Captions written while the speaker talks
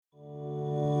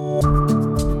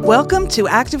Welcome to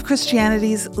Active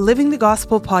Christianity's Living the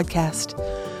Gospel podcast.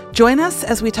 Join us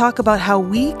as we talk about how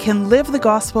we can live the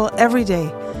gospel every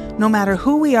day, no matter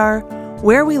who we are,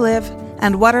 where we live,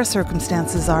 and what our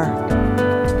circumstances are.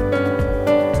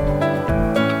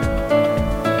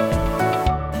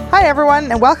 Hi,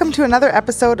 everyone, and welcome to another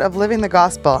episode of Living the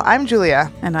Gospel. I'm Julia.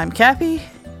 And I'm Kathy.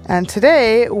 And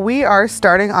today we are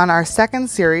starting on our second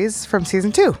series from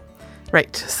season 2.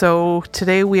 Right. So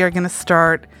today we are going to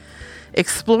start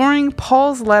exploring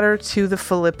Paul's letter to the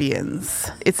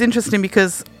Philippians. It's interesting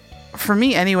because for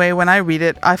me anyway, when I read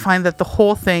it, I find that the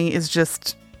whole thing is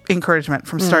just encouragement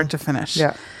from start to finish.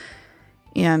 Yeah.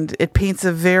 And it paints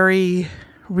a very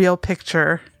real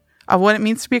picture of what it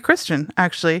means to be a Christian,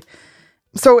 actually.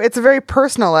 So it's a very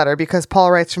personal letter because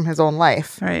Paul writes from his own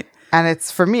life. Right. And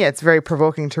for me, it's very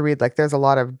provoking to read. Like, there's a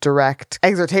lot of direct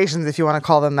exhortations, if you want to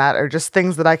call them that, or just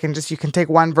things that you can take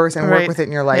one verse and work with it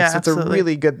in your life. Yeah, so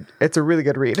absolutely. It's a really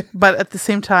good read. But at the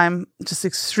same time, just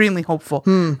extremely hopeful.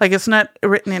 Like, it's not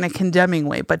written in a condemning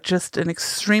way, but just an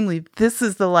extremely, this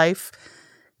is the life,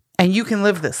 and you can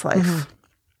live this life.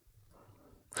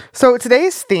 Mm-hmm. So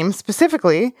today's theme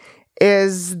specifically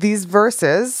is these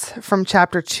verses from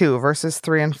chapter 2, verses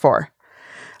 3 and 4.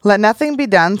 Let nothing be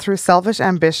done through selfish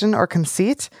ambition or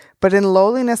conceit, but in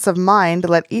lowliness of mind,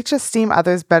 let each esteem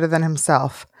others better than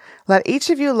himself. Let each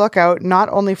of you look out not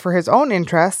only for his own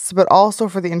interests, but also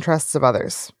for the interests of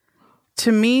others.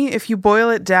 To me, if you boil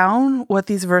it down, what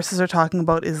these verses are talking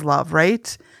about is love,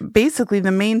 right? Basically, the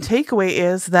main takeaway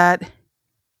is that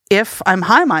if I'm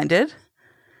high-minded,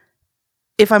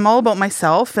 if I'm all about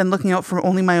myself and looking out for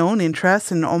only my own interests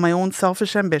and all my own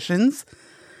selfish ambitions,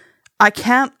 I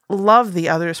can't love the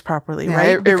others properly,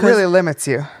 right? It really limits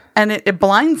you. And it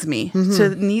blinds me to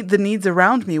the needs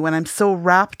around me when I'm so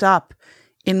wrapped up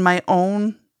in my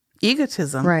own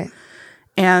egotism. Right.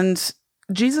 And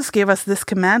Jesus gave us this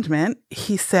commandment.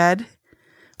 He said,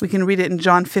 we can read it in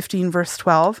John 15, verse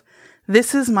 12.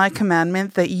 This is my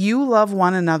commandment, that you love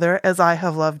one another as I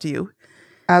have loved you.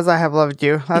 As I have loved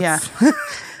you.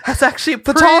 That's actually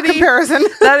a tall comparison.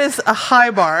 That is a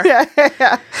high bar.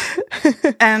 Yeah.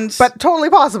 But totally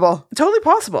possible. Totally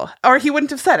possible. Or he wouldn't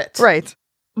have said it. Right.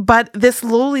 But this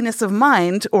lowliness of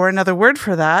mind, or another word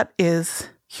for that, is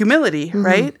humility,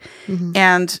 right? Mm-hmm.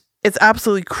 And it's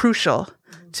absolutely crucial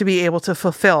to be able to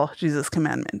fulfill Jesus'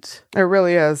 commandment. It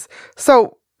really is.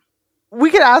 So we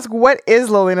could ask, what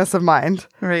is lowliness of mind?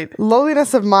 Right.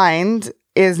 Lowliness of mind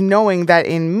is knowing that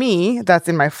in me, that's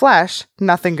in my flesh,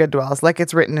 nothing good dwells, like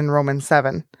it's written in Romans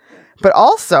 7. But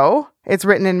also, it's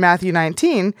written in Matthew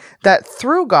 19, that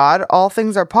through God, all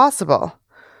things are possible.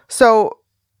 So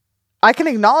I can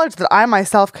acknowledge that I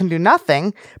myself can do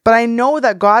nothing, but I know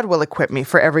that God will equip me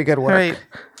for every good work. Right.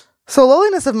 So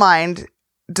lowliness of mind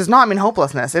does not mean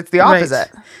hopelessness. It's the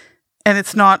opposite. Right. And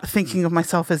it's not thinking of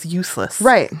myself as useless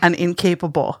and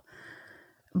incapable.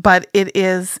 But it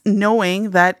is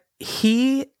knowing that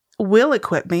He will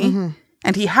equip me,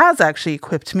 and He has actually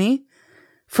equipped me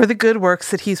for the good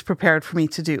works that He's prepared for me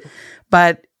to do.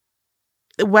 But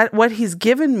what He's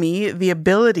given me, the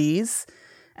abilities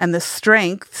and the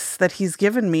strengths that He's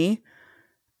given me,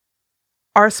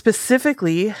 are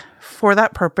specifically for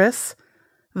that purpose,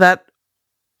 that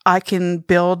I can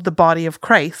build the body of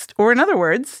Christ. Or in other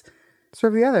words,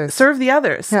 serve the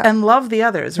others and love the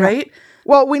others, right?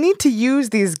 Well, we need to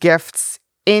use these gifts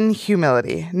in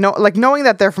humility, knowing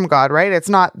that they're from God, right? It's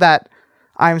not that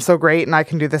I'm so great and I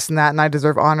can do this and that and I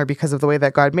deserve honor because of the way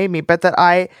that God made me, but that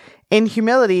I, in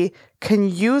humility, can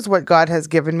use what God has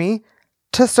given me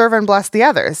to serve and bless the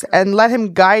others and let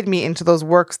Him guide me into those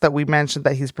works that we mentioned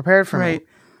that He's prepared for me.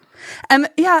 And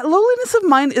lowliness of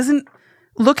mind isn't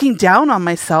looking down on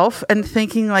myself and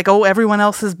thinking like, oh, everyone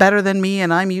else is better than me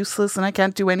and I'm useless and I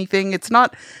can't do anything. It's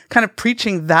not kind of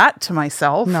preaching that to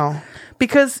myself. No.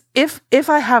 Because if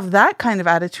I have that kind of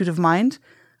attitude of mind,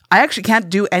 I actually can't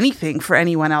do anything for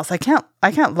anyone else. I can't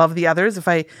love the others if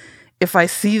I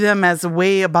see them as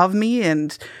way above me,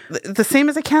 and the same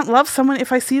as I can't love someone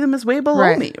if I see them as way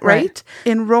below me, right?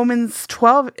 In Romans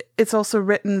 12, it's also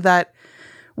written that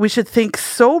we should think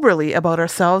soberly about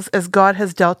ourselves as God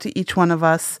has dealt to each one of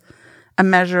us a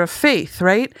measure of faith,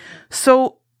 right?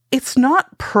 So it's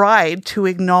not pride to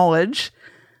acknowledge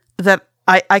that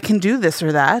I can do this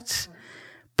or that,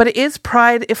 but it is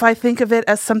pride if I think of it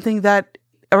as something that,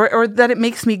 or that it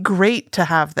makes me great to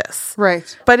have this.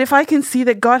 Right. But if I can see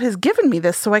that God has given me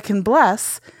this so I can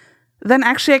bless, then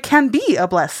actually I can be a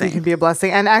blessing. You can be a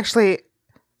blessing. And actually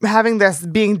having this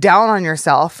being down on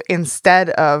yourself instead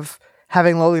of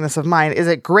having lowliness of mind is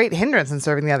a great hindrance in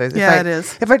serving the others. It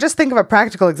is. If I just think of a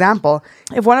practical example,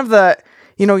 if one of the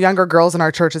younger girls in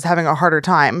our church is having a harder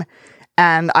time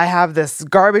and I have this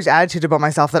garbage attitude about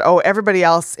myself that, oh, everybody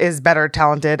else is better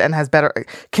talented and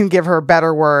can give her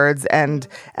better words and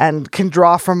can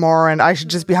draw from more, and I should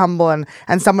just be humble, and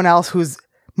someone else who's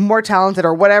more talented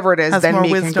or whatever it is has than more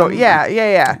me wisdom. can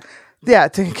go,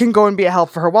 can go and be a help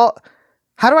for her. Well,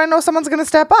 how do I know someone's going to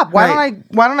step up? Why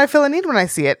don't I feel a need when I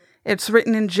see it? It's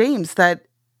written in James that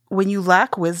when you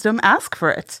lack wisdom, ask for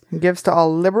it. He gives to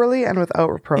all liberally and without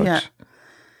reproach. Yeah.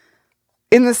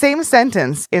 In the same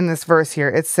sentence in this verse here,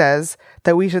 it says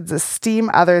that we should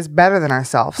esteem others better than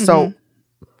ourselves. So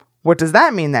what does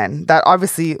that mean then? That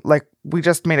obviously, like we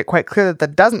just made it quite clear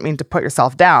that doesn't mean to put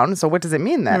yourself down. So what does it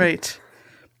mean then? Right.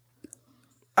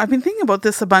 I've been thinking about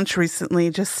this a bunch recently,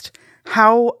 just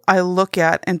how I look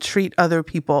at and treat other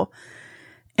people.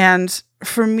 And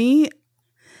for me,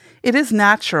 it is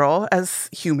natural as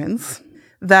humans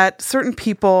that certain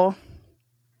people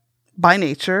by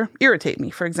nature irritate me,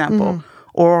 for example,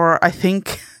 or I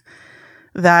think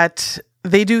that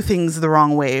they do things the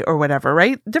wrong way or whatever,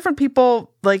 right? Different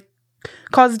people like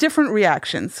cause different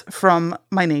reactions from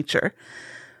my nature.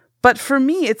 But for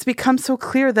me, it's become so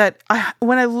clear that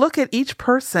when I look at each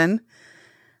person,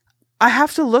 I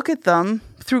have to look at them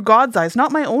through God's eyes,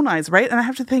 not my own eyes, right? And I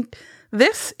have to think,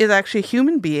 this is actually a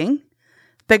human being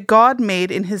that God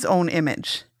made in his own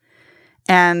image.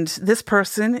 And this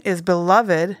person is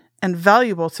beloved and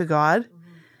valuable to God.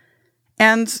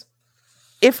 And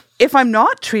if I'm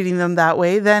not treating them that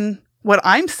way, then what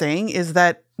I'm saying is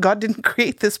that God didn't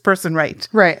create this person right.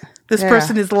 Right. This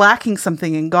person is lacking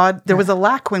something in God. There was a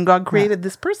lack when God created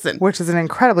this person. Which is an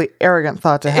incredibly arrogant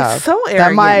thought to have. It's so arrogant.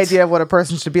 That my idea of what a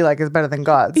person should be like is better than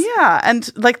God's. Yeah. And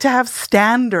like to have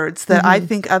standards that I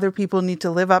think other people need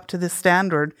to live up to this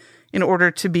standard in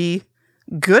order to be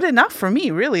good enough for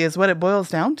me, really, is what it boils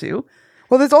down to.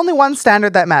 Well, there's only one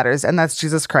standard that matters, and that's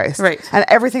Jesus Christ. Right. And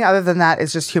everything other than that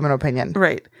is just human opinion.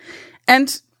 Right.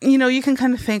 And you can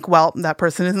kind of think, well, that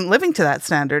person isn't living to that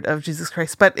standard of Jesus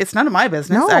Christ, but it's none of my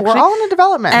business. No, actually. we're all in a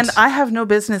development. And I have no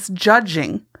business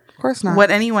judging of course not.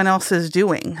 what anyone else is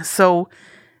doing. So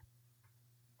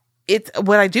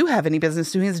what I do have any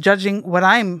business doing is judging what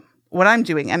I'm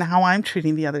doing and how I'm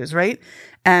treating the others, right?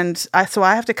 And I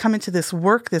have to come into this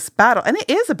battle, and it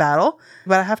is a battle,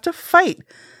 but I have to fight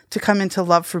to come into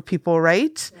love for people,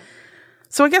 right? Yeah.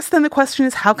 So I guess then the question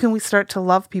is, how can we start to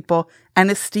love people and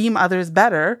esteem others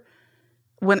better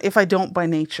if I don't by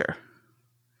nature?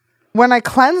 When I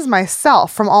cleanse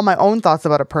myself from all my own thoughts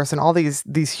about a person, all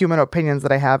these human opinions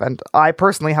that I have, and I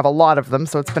personally have a lot of them,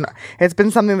 so it's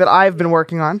been something that I've been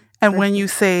working on. And when you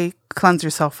say cleanse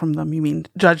yourself from them, you mean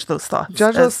judge those thoughts?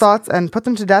 Judge those thoughts and put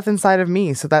them to death inside of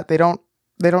me so that they don't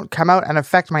come out and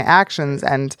affect my actions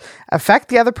and affect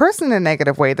the other person in a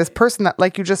negative way. This person that,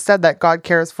 like you just said, that God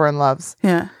cares for and loves.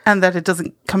 Yeah. And that it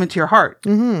doesn't come into your heart.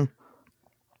 Mm-hmm.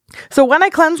 So when I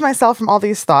cleanse myself from all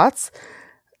these thoughts,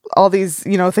 all these,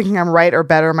 thinking I'm right or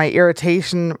better, my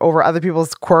irritation over other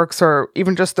people's quirks or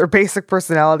even just their basic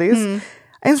personalities,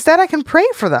 instead I can pray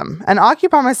for them and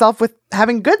occupy myself with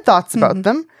having good thoughts about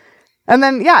them. And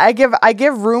then, I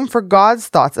give room for God's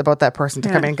thoughts about that person to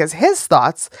come in, because his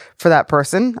thoughts for that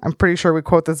person, I'm pretty sure we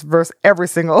quote this verse every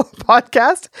single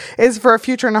podcast, is for a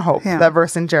future and a hope. Yeah. That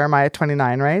verse in Jeremiah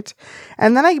 29, right?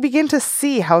 And then I begin to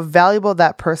see how valuable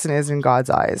that person is in God's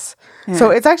eyes. Yeah. So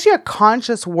it's actually a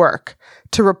conscious work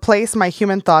to replace my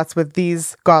human thoughts with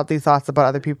these godly thoughts about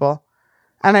other people.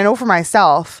 And I know for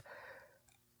myself,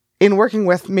 in working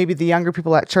with maybe the younger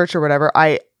people at church or whatever,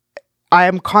 I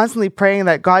am constantly praying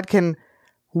that God can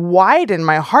widen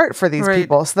my heart for these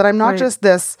people, so that I'm not just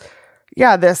this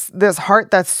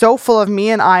heart that's so full of me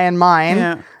and I and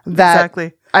mine that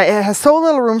it has so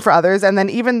little room for others. And then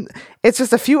even it's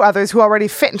just a few others who already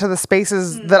fit into the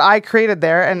spaces that I created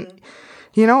there. And,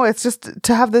 it's just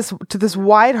to have this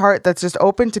wide heart that's just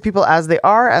open to people as they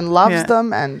are and loves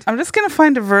them. And I'm just going to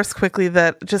find a verse quickly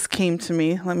that just came to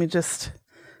me. Let me just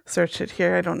search it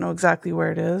here. I don't know exactly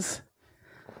where it is.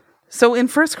 So in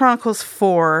 1 Chronicles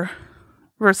 4,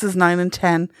 verses 9 and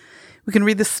 10, we can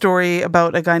read the story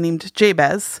about a guy named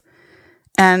Jabez.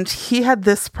 And he had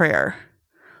this prayer: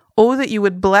 "Oh, that you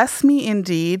would bless me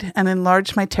indeed and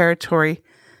enlarge my territory,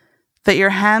 that your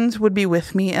hand would be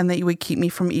with me and that you would keep me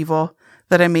from evil,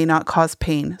 that I may not cause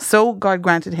pain." So God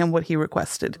granted him what he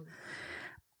requested.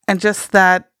 And just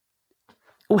that,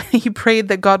 when he prayed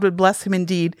that God would bless him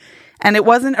indeed, and it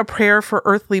wasn't a prayer for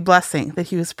earthly blessing that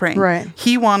he was praying. Right.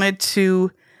 He wanted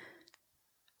to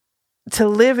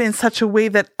live in such a way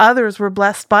that others were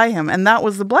blessed by him. And that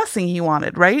was the blessing he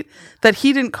wanted, right? That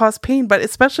he didn't cause pain, but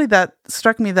especially that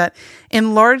struck me, that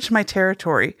enlarge my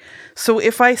territory. So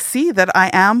if I see that I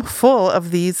am full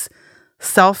of these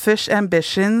selfish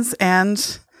ambitions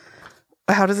and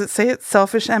how does it say it?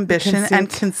 Selfish ambition and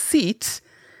conceit.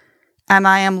 And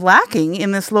I am lacking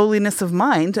in this lowliness of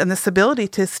mind and this ability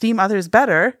to esteem others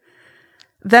better,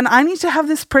 then I need to have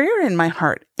this prayer in my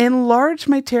heart. Enlarge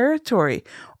my territory.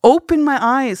 Open my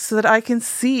eyes so that I can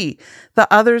see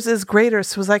the others as greater,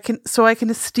 so I can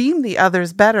esteem the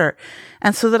others better,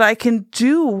 and so that I can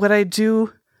do what I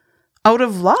do out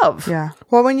of love. Yeah.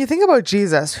 Well, when you think about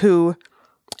Jesus, who,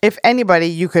 if anybody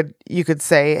you could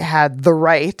say had the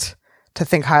right to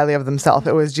think highly of themselves,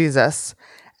 it was Jesus.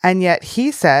 And yet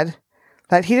he said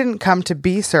that he didn't come to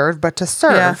be served, but to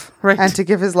serve and to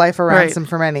give his life a ransom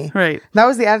for many. Right. That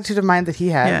was the attitude of mind that he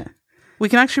had. Yeah. We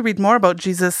can actually read more about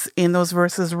Jesus in those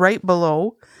verses right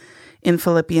below in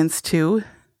Philippians 2.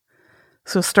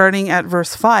 So starting at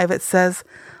verse 5, it says,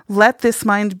 "Let this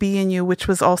mind be in you, which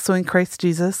was also in Christ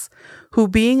Jesus, who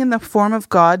being in the form of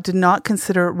God did not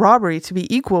consider it robbery to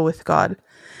be equal with God,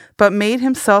 but made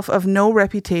himself of no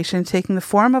reputation, taking the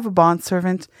form of a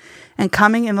bondservant and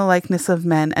coming in the likeness of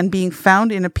men, and being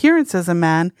found in appearance as a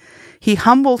man, he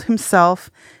humbled himself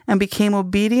and became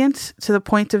obedient to the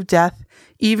point of death,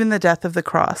 even the death of the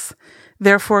cross.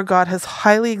 Therefore God has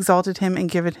highly exalted him and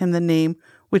given him the name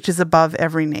which is above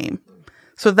every name."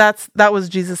 So that was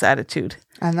Jesus' attitude.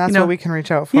 And that's what we can reach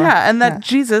out for. Yeah, and that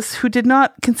Jesus, who did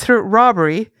not consider it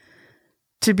robbery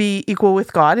to be equal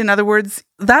with God, in other words,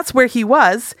 that's where he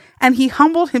was, and he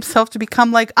humbled himself to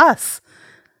become like us,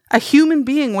 a human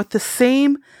being with the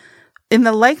same, in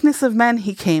the likeness of men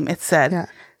he came, it said. Yeah.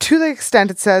 To the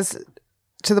extent, it says,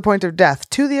 to the point of death,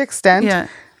 to the extent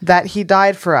that he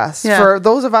died for us, for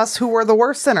those of us who were the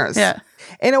worst sinners. Yeah.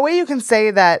 In a way, you can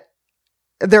say that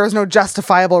there is no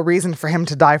justifiable reason for him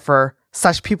to die for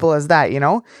such people as that, you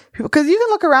know? Because you can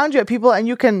look around you at people and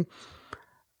you can...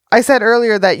 I said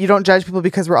earlier that you don't judge people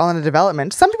because we're all in a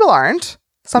development. Some people aren't.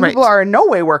 Some people are in no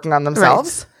way working on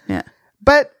themselves. Right. Yeah.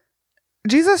 But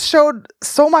Jesus showed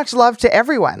so much love to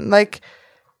everyone. Like,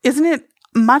 isn't it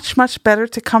much, much better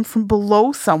to come from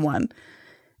below someone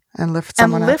and lift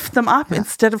someone them up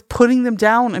instead of putting them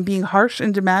down and being harsh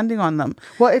and demanding on them?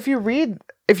 Well, if you read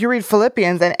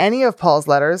Philippians and any of Paul's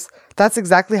letters, that's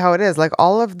exactly how it is. Like,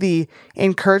 all of the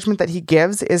encouragement that he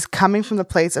gives is coming from the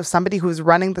place of somebody who's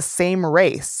running the same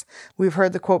race. We've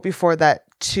heard the quote before that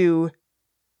to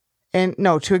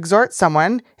exhort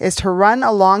someone is to run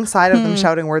alongside of them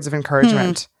shouting words of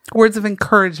encouragement. Words of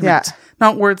encouragement,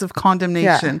 not words of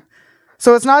condemnation. Yeah.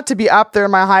 So it's not to be up there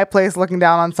in my high place looking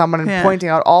down on someone and pointing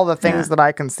out all the things that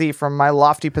I can see from my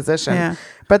lofty position.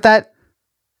 But that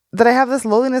I have this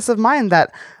lowliness of mind,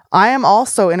 that I am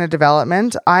also in a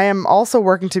development. I am also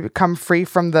working to become free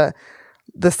from the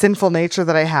sinful nature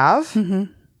that I have. Mm-hmm.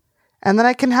 And then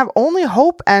I can have only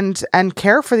hope and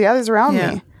care for the others around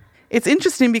me. It's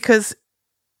interesting because,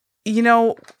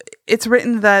 it's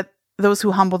written that those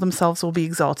who humble themselves will be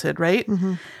exalted, right?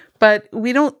 Mm-hmm. But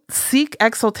we don't seek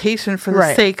exaltation for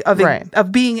the sake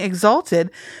of being exalted.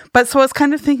 But so I was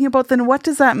kind of thinking about, then what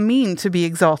does that mean to be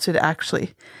exalted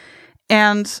actually?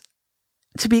 And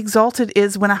to be exalted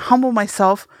is when I humble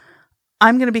myself,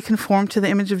 I'm going to be conformed to the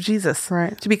image of Jesus,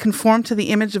 to be conformed to the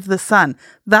image of the Son.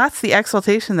 That's the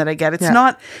exaltation that I get. It's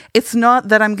not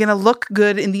that I'm going to look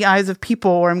good in the eyes of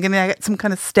people, or I'm going to get some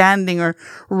kind of standing or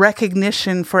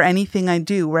recognition for anything I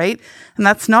do, right? And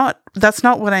that's not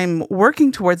what I'm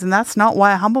working towards, and that's not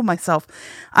why I humble myself.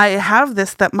 I have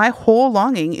this, that my whole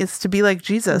longing is to be like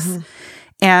Jesus. Mm-hmm.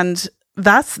 And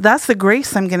that's the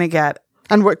grace I'm going to get.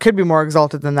 And what could be more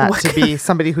exalted than that, to be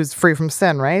somebody who's free from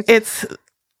sin, right? It's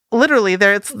literally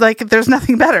there. It's like there's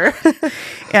nothing better.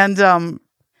 And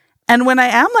when I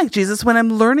am like Jesus, when I'm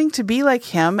learning to be like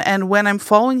him, and when I'm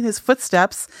following his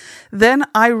footsteps, then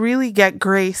I really get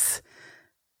grace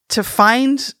to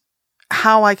find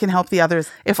how I can help the others.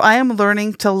 If I am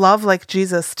learning to love like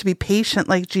Jesus, to be patient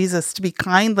like Jesus, to be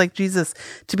kind like Jesus,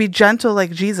 to be gentle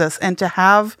like Jesus, and to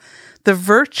have the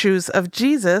virtues of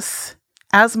Jesus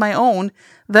as my own,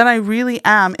 then I really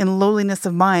am, in lowliness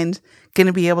of mind, going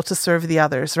to be able to serve the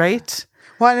others, right?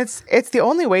 Well, and it's the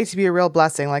only way to be a real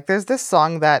blessing. Like, there's this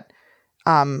song that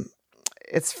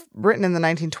it's written in the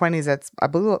 1920s. I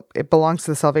believe it belongs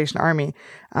to the Salvation Army.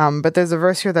 But there's a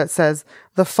verse here that says,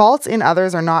 "The faults in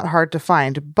others are not hard to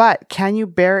find, but can you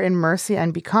bear in mercy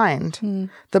and be kind?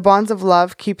 The bonds of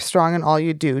love keep strong in all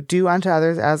you do. Do unto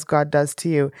others as God does to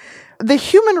you." The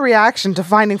human reaction to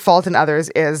finding fault in others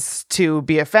is to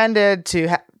be offended, to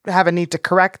have a need to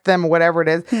correct them, whatever it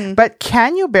is. But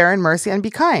can you bear in mercy and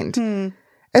be kind?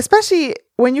 Especially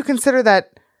when you consider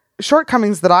that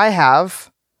shortcomings that I have,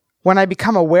 when I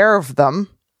become aware of them,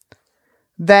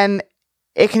 then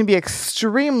it can be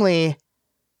extremely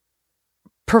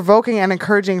provoking and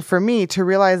encouraging for me to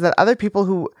realize that other people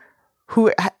who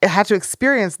who had to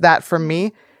experience that from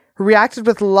me reacted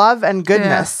with love and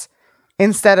goodness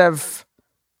instead of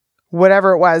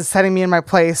whatever it was, setting me in my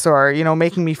place or,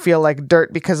 making me feel like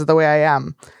dirt because of the way I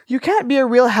am. You can't be a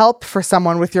real help for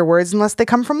someone with your words unless they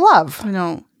come from love. I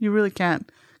know, you really can't.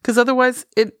 Because otherwise,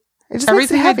 It just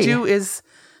everything makes it I heavy. do is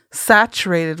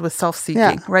saturated with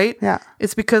self-seeking, right? Yeah.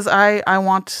 It's because I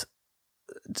want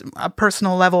a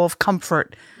personal level of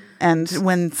comfort. And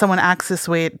when someone acts this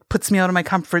way, it puts me out of my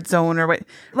comfort zone or what.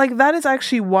 Like, that is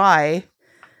actually why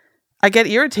I get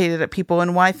irritated at people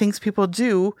and why things people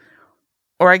do,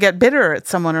 or I get bitter at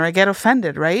someone or I get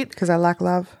offended, right? Because I lack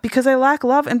love. Because I lack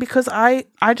love and because I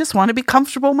just want to be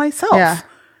comfortable myself. Yeah.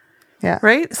 Yeah.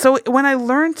 Right? So when I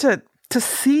learn to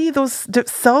see those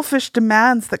selfish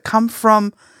demands that come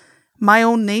from my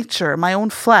own nature, my own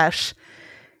flesh,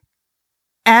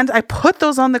 and I put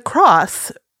those on the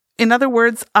cross, in other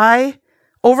words, I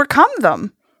overcome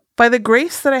them by the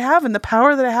grace that I have and the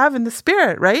power that I have in the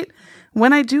Spirit, right?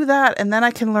 When I do that, and then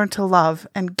I can learn to love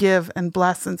and give and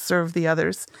bless and serve the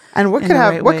others. And what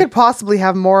could possibly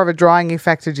have more of a drawing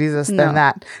effect to Jesus than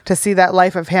that? To see that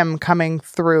life of him coming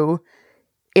through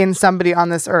in somebody on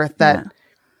this earth, that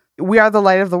we are the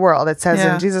light of the world. It says,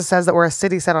 and Jesus says that we're a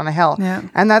city set on a hill. Yeah.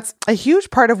 And that's a huge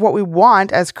part of what we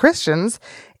want as Christians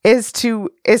is to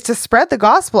spread the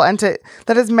gospel and to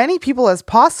that as many people as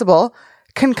possible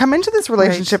can come into this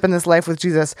relationship in this life with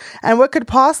Jesus. And what could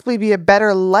possibly be a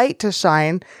better light to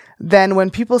shine than when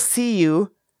people see you,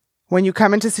 when you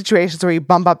come into situations where you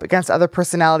bump up against other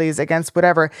personalities, against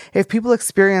whatever, if people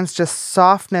experience just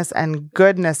softness and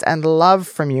goodness and love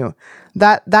from you,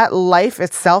 that life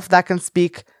itself, that can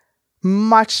speak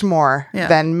much more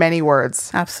than many words.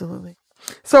 Absolutely.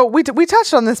 So we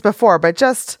touched on this before, but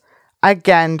just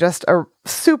a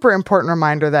super important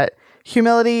reminder that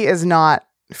humility is not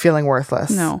feeling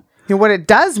worthless. No. What it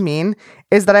does mean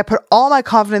is that I put all my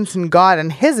confidence in God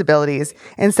and his abilities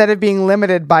instead of being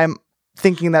limited by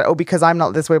thinking that, because I'm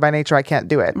not this way by nature, I can't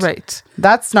do it. Right.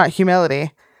 That's not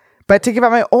humility. But to give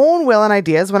up my own will and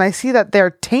ideas when I see that they're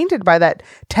tainted by that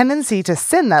tendency to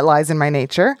sin that lies in my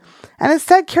nature, and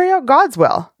instead carry out God's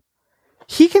will.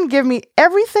 He can give me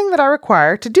everything that I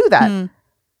require to do that.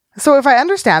 So if I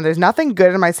understand there's nothing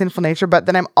good in my sinful nature, but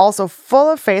then I'm also full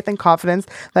of faith and confidence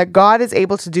that God is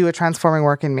able to do a transforming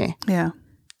work in me. Yeah.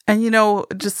 And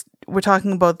just we're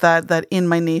talking about that in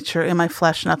my nature, in my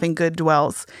flesh, nothing good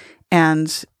dwells.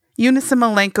 And Eunice and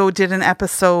Malenko did an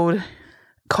episode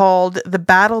called The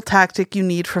Battle Tactic You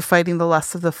Need for Fighting the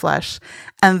Lusts of the Flesh.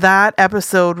 And that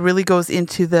episode really goes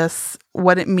into this,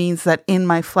 what it means that in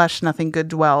my flesh, nothing good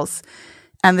dwells.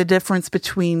 And the difference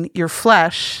between your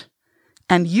flesh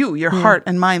and your heart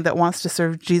and mind that wants to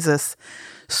serve Jesus.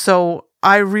 So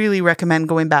I really recommend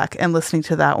going back and listening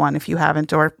to that one if you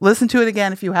haven't, or listen to it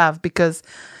again if you have, because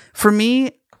for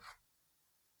me,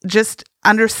 just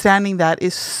understanding that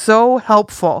is so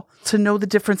helpful to know the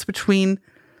difference between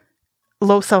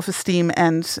low self-esteem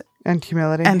and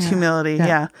humility. And humility,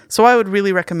 yeah. So I would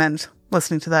really recommend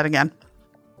listening to that again.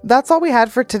 That's all we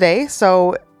had for today.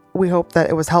 So we hope that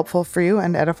it was helpful for you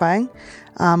and edifying.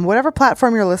 Whatever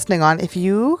platform you're listening on, if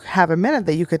you have a minute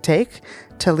that you could take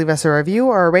to leave us a review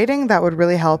or a rating, that would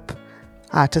really help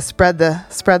to spread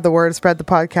the word, spread the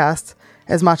podcast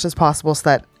as much as possible, so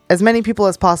that as many people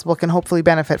as possible can hopefully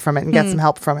benefit from it and get some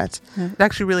help from it. It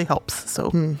actually really helps.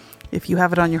 So if you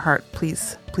have it on your heart,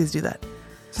 please do that.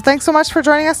 So thanks so much for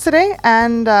joining us today.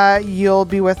 And you'll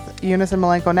be with Eunice and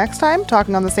Malenko next time,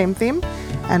 talking on the same theme.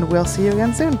 And we'll see you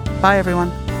again soon. Bye,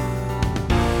 everyone.